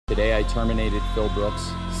Today I terminated Phil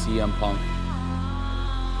Brooks, CM Punk.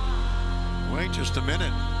 Wait just a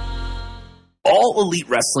minute. All Elite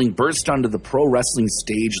Wrestling burst onto the pro wrestling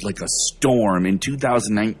stage like a storm in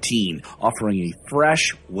 2019, offering a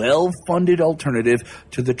fresh, well-funded alternative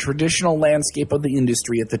to the traditional landscape of the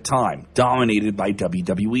industry at the time, dominated by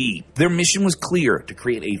WWE. Their mission was clear: to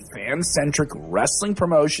create a fan-centric wrestling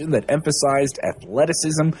promotion that emphasized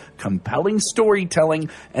athleticism, compelling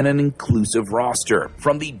storytelling, and an inclusive roster.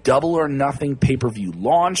 From the Double or Nothing pay-per-view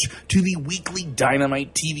launch to the weekly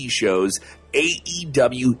Dynamite TV shows,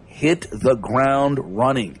 AEW hit the ground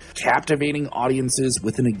running, captivating audiences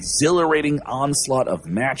with an exhilarating onslaught of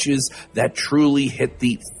matches that truly hit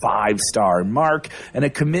the 5-star mark and a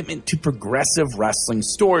commitment to progressive wrestling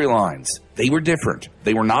storylines. They were different.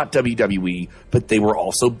 They were not WWE, but they were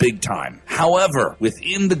also big time. However,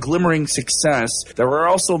 within the glimmering success, there were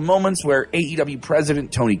also moments where AEW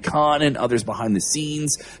President Tony Khan and others behind the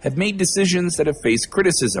scenes have made decisions that have faced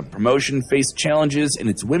criticism. Promotion faced challenges in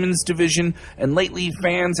its women's division, and lately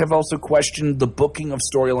fans have also questioned the booking of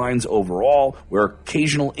storylines overall, where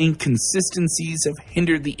occasional inconsistencies have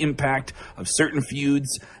hindered the impact of certain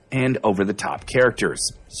feuds and over-the-top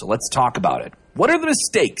characters. So let's talk about it. What are the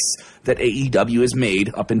mistakes that AEW has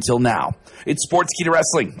made up until now? It's Sportskeeda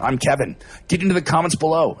Wrestling. I'm Kevin. Get into the comments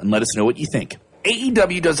below and let us know what you think.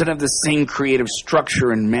 AEW doesn't have the same creative structure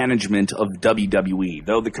and management of WWE,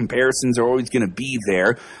 though the comparisons are always going to be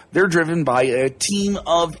there. They're driven by a team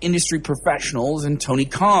of industry professionals and Tony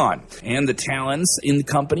Khan, and the talents in the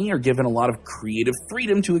company are given a lot of creative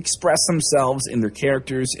freedom to express themselves in their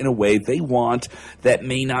characters in a way they want that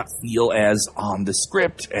may not feel as on the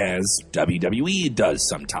script as WWE does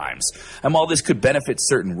sometimes. And while this could benefit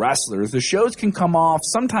certain wrestlers, the shows can come off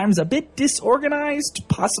sometimes a bit disorganized,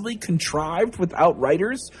 possibly contrived with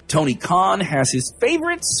outriders. Tony Khan has his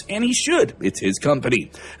favorites, and he should. It's his company.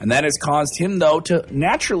 And that has caused him, though, to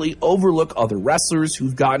naturally overlook other wrestlers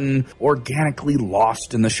who've gotten organically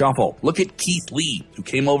lost in the shuffle. Look at Keith Lee, who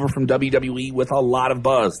came over from WWE with a lot of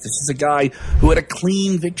buzz. This is a guy who had a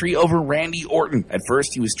clean victory over Randy Orton. At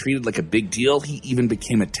first, he was treated like a big deal. He even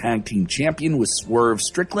became a tag team champion with Swerve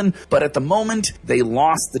Strickland. But at the moment they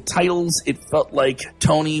lost the titles, it felt like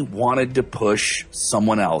Tony wanted to push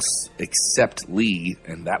someone else, except Lee,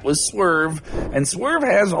 and that was Swerve. And Swerve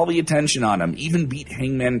has all the attention on him, even beat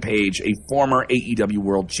Hangman Page, a former AEW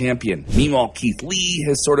World Champion. Meanwhile, Keith Lee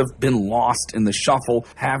has sort of been lost in the shuffle.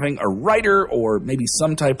 Having a writer or maybe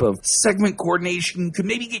some type of segment coordination could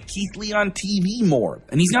maybe get Keith Lee on TV more.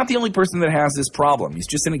 And he's not the only person that has this problem. He's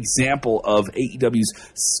just an example of AEW's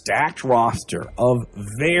stacked roster of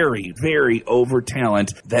very, very over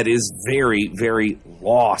talent that is very, very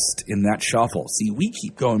lost in that shuffle. See, we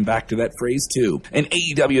keep going back to that phrase too. In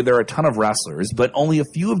AEW, there are a ton of wrestlers, but only a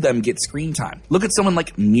few of them get screen time. Look at someone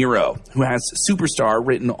like Miro, who has superstar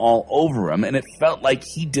written all over him, and it felt like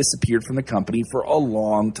he disappeared from the company for a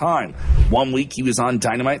long time. One week he was on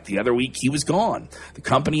Dynamite, the other week he was gone. The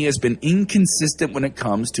company has been inconsistent when it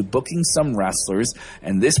comes to booking some wrestlers,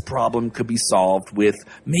 and this problem could be solved with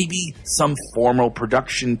maybe some formal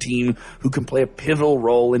production team who can play a pivotal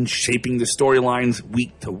role in shaping the storylines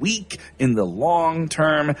week to week in the long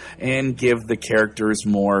term and give the characters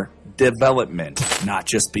more development, not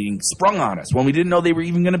just being sprung on us when we didn't know they were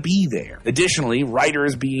even going to be there. Additionally,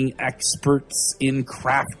 writers being experts in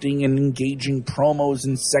crafting and engaging promos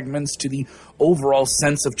and segments to the overall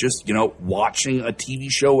sense of just, watching a TV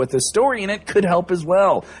show with a story in it could help as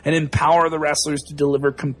well and empower the wrestlers to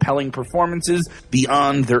deliver compelling performances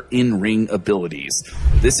beyond their in-ring abilities.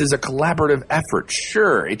 This is a collaborative effort.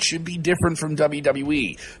 Sure, it should be different from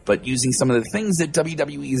WWE, but using some of the things that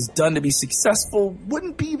WWE has done to be successful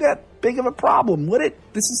wouldn't be that big of a problem, would it?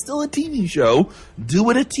 This is still a TV show. Do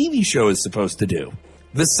what a TV show is supposed to do.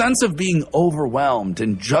 The sense of being overwhelmed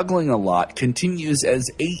and juggling a lot continues as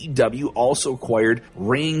AEW also acquired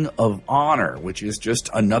Ring of Honor, which is just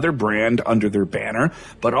another brand under their banner,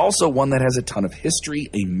 but also one that has a ton of history,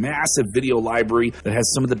 a massive video library that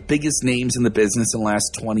has some of the biggest names in the business in the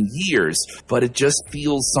last 20 years. But it just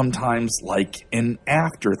feels sometimes like an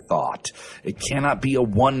afterthought. It cannot be a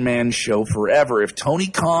one-man show forever. If Tony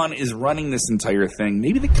Khan is running this entire thing,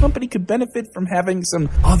 maybe the company could benefit from having some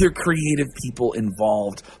other creative people involved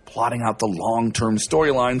involved plotting out the long-term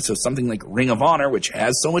storyline, so something like Ring of Honor, which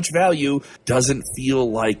has so much value, doesn't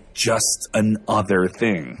feel like just another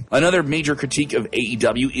thing. Another major critique of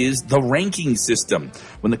AEW is the ranking system.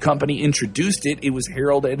 When the company introduced it, it was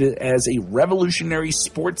heralded as a revolutionary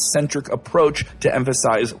sports-centric approach to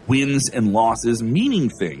emphasize wins and losses meaning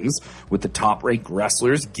things, with the top-ranked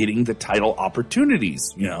wrestlers getting the title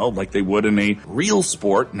opportunities, like they would in a real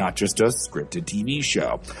sport, not just a scripted TV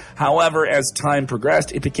show. However, as time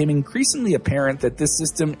progressed, it became increasingly apparent that this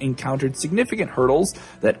system encountered significant hurdles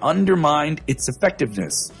that undermined its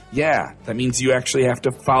effectiveness. Yeah, that means you actually have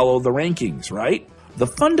to follow the rankings, right? The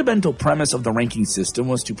fundamental premise of the ranking system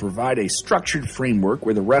was to provide a structured framework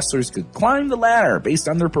where the wrestlers could climb the ladder based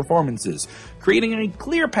on their performances, creating a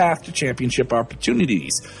clear path to championship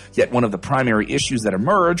opportunities. Yet one of the primary issues that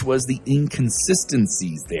emerged was the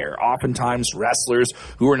inconsistencies there. Oftentimes, wrestlers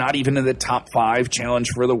who were not even in the top 5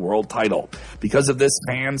 challenged for the world title. Because of this,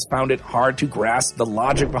 fans found it hard to grasp the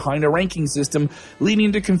logic behind a ranking system,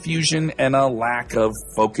 leading to confusion and a lack of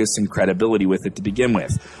focus and credibility with it to begin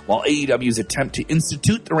with. While AEW's attempt to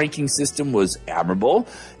institute the ranking system was admirable,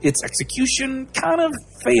 its execution kind of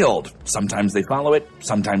failed. Sometimes they follow it,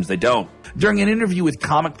 sometimes they don't. During an interview with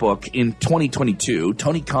Comic Book in 2022,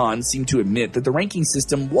 Tony Khan seemed to admit that the ranking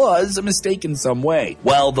system was a mistake in some way.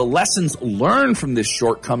 While the lessons learned from this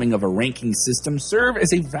shortcoming of a ranking system serve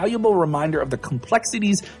as a valuable reminder of the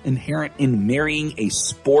complexities inherent in marrying a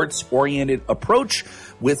sports-oriented approach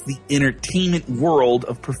with the entertainment world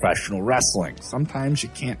of professional wrestling. Sometimes you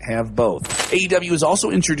can't have both. AEW has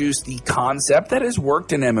also introduced the concept that has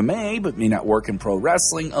worked in MMA but may not work in pro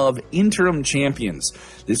wrestling of interim champions.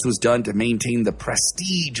 This was done to maintain the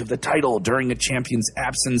prestige of the title during a champion's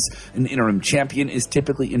absence. An interim champion is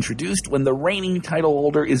typically introduced when the reigning title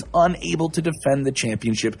holder is unable to defend the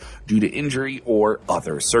championship due to injury or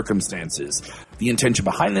other circumstances. The intention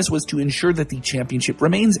behind this was to ensure that the championship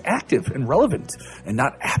remains active and relevant and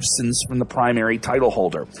not absence from the primary title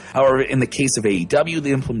holder. However, in the case of AEW,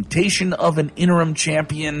 the implementation of an interim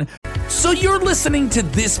champion. So you're listening to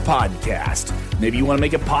this podcast. Maybe you want to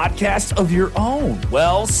make a podcast of your own.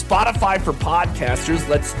 Well, Spotify for Podcasters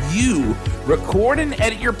lets you record and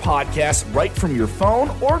edit your podcast right from your phone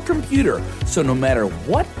or computer. So no matter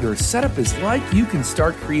what your setup is like, you can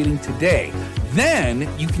start creating today. Then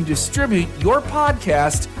you can distribute your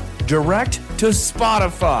podcast direct to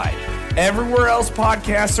Spotify. Everywhere else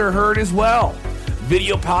podcasts are heard as well.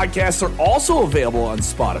 Video podcasts are also available on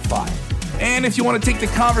Spotify. And if you want to take the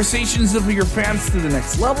conversations of your fans to the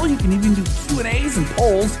next level, you can even do Q&As and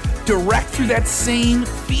polls direct through that same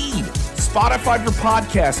feed. Spotify for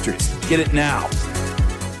Podcasters. Get it now.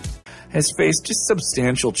 Has faced just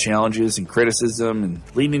substantial challenges and criticism and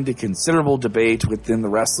leading to considerable debate within the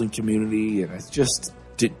wrestling community. And it's just,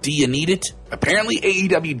 do you need it? Apparently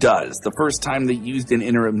AEW does. The first time they used an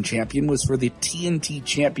interim champion was for the TNT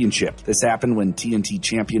Championship. This happened when TNT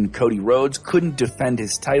champion Cody Rhodes couldn't defend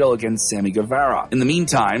his title against Sammy Guevara. In the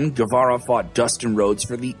meantime, Guevara fought Dustin Rhodes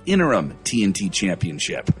for the interim TNT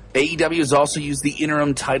Championship. AEW has also used the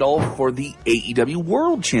interim title for the AEW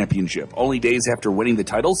World Championship. Only days after winning the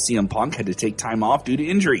title, CM Punk had to take time off due to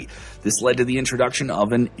injury. This led to the introduction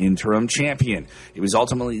of an interim champion. It was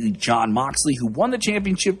ultimately Jon Moxley who won the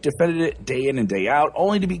championship, defended it day in and day out,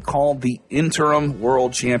 only to be called the interim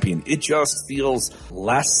world champion. It just feels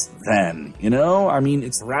less than, I mean,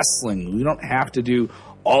 it's wrestling. We don't have to do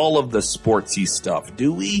all of the sportsy stuff,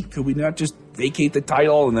 do we? Could we not just vacate the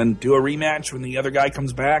title and then do a rematch when the other guy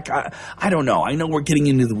comes back? I don't know. I know we're getting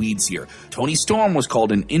into the weeds here. Toni Storm was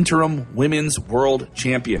called an interim women's world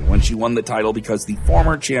champion when she won the title because the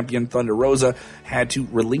former champion Thunder Rosa had to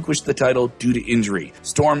relinquish the title due to injury.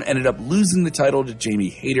 Storm ended up losing the title to Jamie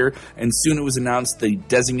Hayter, and soon it was announced the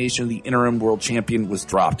designation of the interim world champion was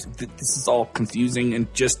dropped. This is all confusing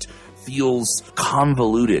and just feels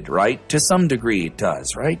convoluted, right? To some degree it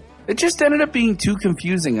does, right? It just ended up being too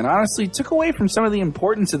confusing and honestly took away from some of the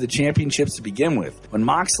importance of the championships to begin with. When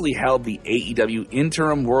Moxley held the AEW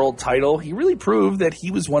interim world title, he really proved that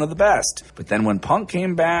he was one of the best. But then when Punk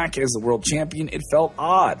came back as the world champion, it felt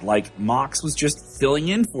odd, like Mox was just filling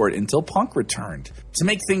in for it until Punk returned. To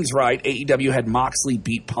make things right, AEW had Moxley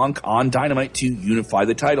beat Punk on Dynamite to unify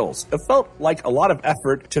the titles. It felt like a lot of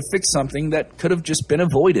effort to fix something that could have just been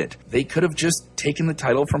avoided. They could have just taken the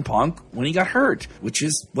title from Punk when he got hurt, which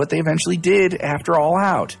is what they eventually did after All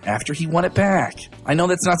Out, after he won it back. I know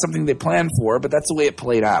that's not something they planned for, but that's the way it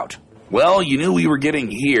played out. Well, you knew we were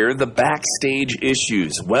getting here. The backstage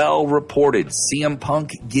issues. Well reported. CM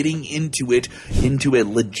Punk getting into a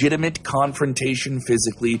legitimate confrontation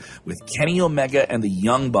physically with Kenny Omega and the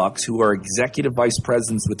Young Bucks, who are executive vice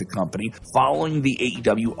presidents with the company, following the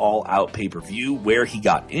AEW All Out pay-per-view, where he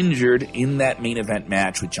got injured in that main event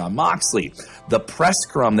match with Jon Moxley. The press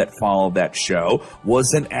scrum that followed that show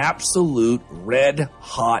was an absolute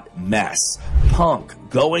red-hot mess. Punk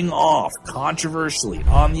going off controversially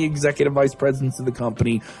on the executive vice presidents of the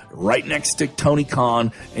company, right next to Tony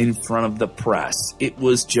Khan in front of the press. It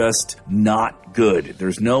was just not good.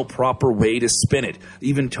 There's no proper way to spin it.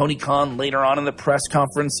 Even Tony Khan later on in the press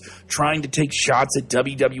conference trying to take shots at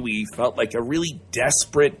WWE felt like a really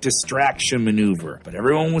desperate distraction maneuver. But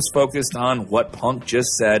everyone was focused on what Punk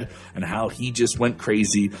just said and how he just went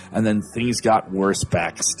crazy, and then things got worse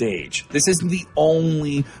backstage. This isn't the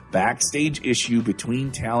only backstage issue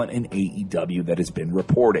between talent and AEW that has been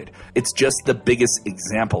reported. It's just the biggest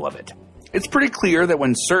example of it. It's pretty clear that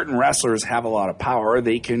when certain wrestlers have a lot of power,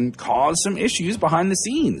 they can cause some issues behind the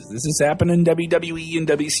scenes. This has happened in WWE and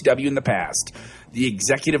WCW in the past. The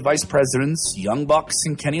executive vice presidents, Young Bucks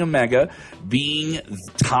and Kenny Omega, being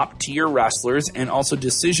top-tier wrestlers and also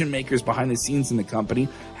decision-makers behind the scenes in the company,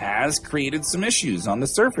 has created some issues on the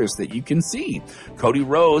surface that you can see. Cody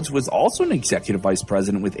Rhodes was also an executive vice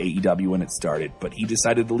president with AEW when it started, but he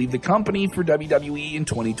decided to leave the company for WWE in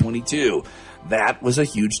 2022. That was a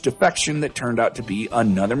huge defection that turned out to be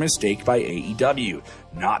another mistake by AEW,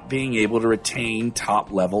 not being able to retain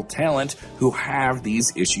top-level talent who have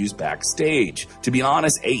these issues backstage. To be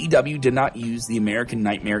honest, AEW did not use the American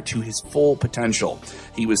Nightmare to his full potential.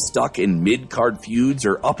 He was stuck in mid-card feuds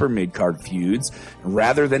or upper mid-card feuds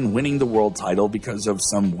rather than winning the world title because of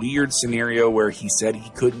some weird scenario where he said he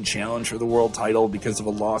couldn't challenge for the world title because of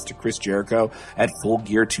a loss to Chris Jericho at Full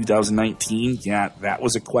Gear 2019. Yeah, that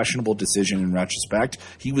was a questionable decision in retrospect.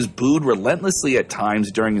 He was booed relentlessly at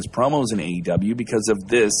times during his promos in AEW because of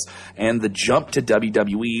this, and the jump to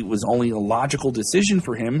WWE was only a logical decision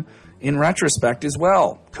for him in retrospect as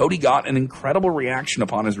well. Cody got an incredible reaction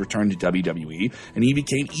upon his return to WWE, and he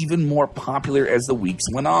became even more popular as the weeks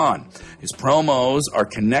went on. His promos are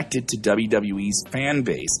connected to WWE's fan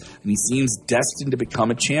base, and he seems destined to become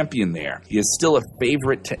a champion there. He is still a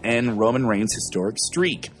favorite to end Roman Reigns' historic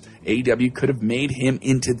streak. AEW could have made him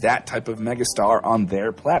into that type of megastar on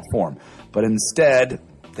their platform, but instead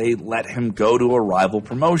they let him go to a rival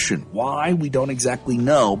promotion. Why? We don't exactly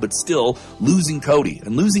know, but still, losing Cody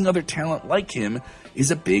and losing other talent like him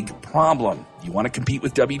is a big problem. You want to compete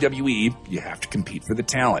with WWE, you have to compete for the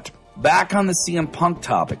talent. Back on the CM Punk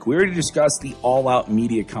topic, we already discussed the all-out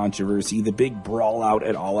media controversy, the big brawl out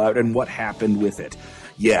at All Out, and what happened with it.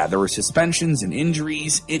 Yeah, there were suspensions and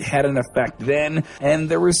injuries. It had an effect then, and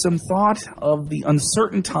there was some thought of the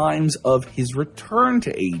uncertain times of his return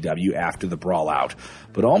to AEW after the brawl out.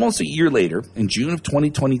 But almost a year later, in June of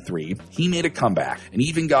 2023, he made a comeback and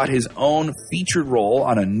even got his own featured role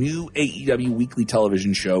on a new AEW weekly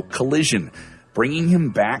television show, Collision. Bringing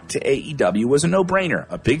him back to AEW was a no-brainer,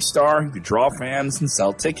 a big star who could draw fans and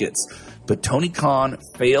sell tickets. But Tony Khan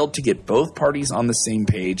failed to get both parties on the same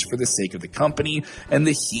page for the sake of the company, and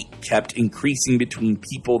the heat kept increasing between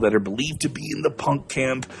people that are believed to be in the Punk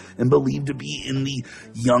camp and believed to be in the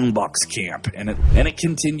Young Bucks camp. And it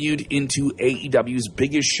continued into AEW's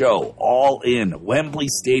biggest show, All In, Wembley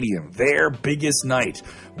Stadium, their biggest night,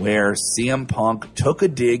 where CM Punk took a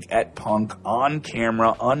dig at Punk on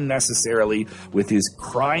camera unnecessarily with his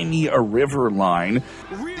 "Cry Me a River" line.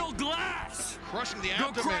 Real glass! Crushing the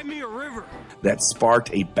abdomen. Don't cry me a river. That sparked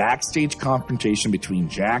a backstage confrontation between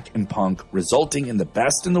Jack and Punk, resulting in the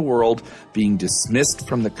Best in the World being dismissed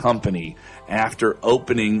from the company after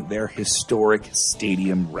opening their historic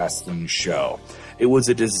stadium wrestling show. It was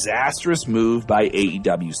a disastrous move by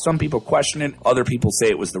AEW. Some people question it. Other people say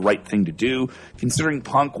it was the right thing to do. Considering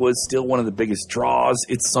Punk was still one of the biggest draws,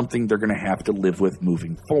 it's something they're going to have to live with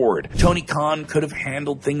moving forward. Tony Khan could have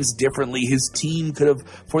handled things differently. His team could have,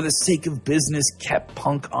 for the sake of business, kept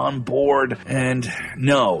Punk on board. And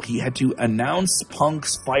no, he had to announce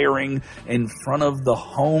Punk's firing in front of the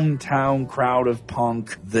hometown crowd of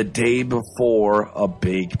Punk the day before a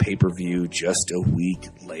big pay-per-view just a week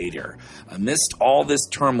later. Amidst all this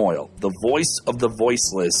turmoil, the voice of the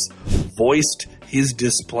voiceless voiced his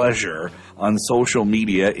displeasure on social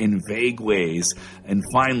media in vague ways and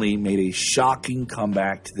finally made a shocking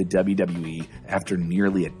comeback to the WWE after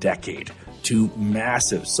nearly a decade. To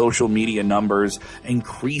massive social media numbers,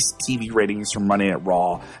 increased TV ratings from Monday Night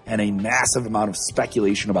Raw, and a massive amount of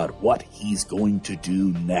speculation about what he's going to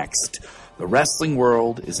do next. The wrestling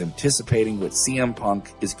world is anticipating what CM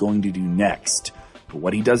Punk is going to do next. But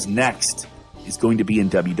what he does next is going to be in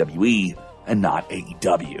WWE and not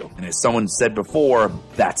AEW. And as someone said before,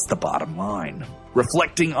 that's the bottom line.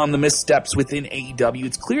 Reflecting on the missteps within AEW,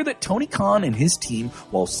 it's clear that Tony Khan and his team,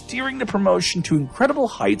 while steering the promotion to incredible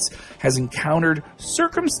heights, has encountered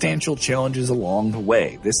circumstantial challenges along the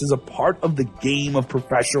way. This is a part of the game of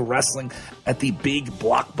professional wrestling at the big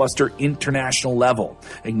blockbuster international level.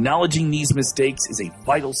 Acknowledging these mistakes is a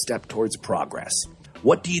vital step towards progress.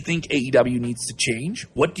 What do you think AEW needs to change?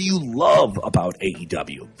 What do you love about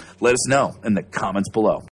AEW? Let us know in the comments below.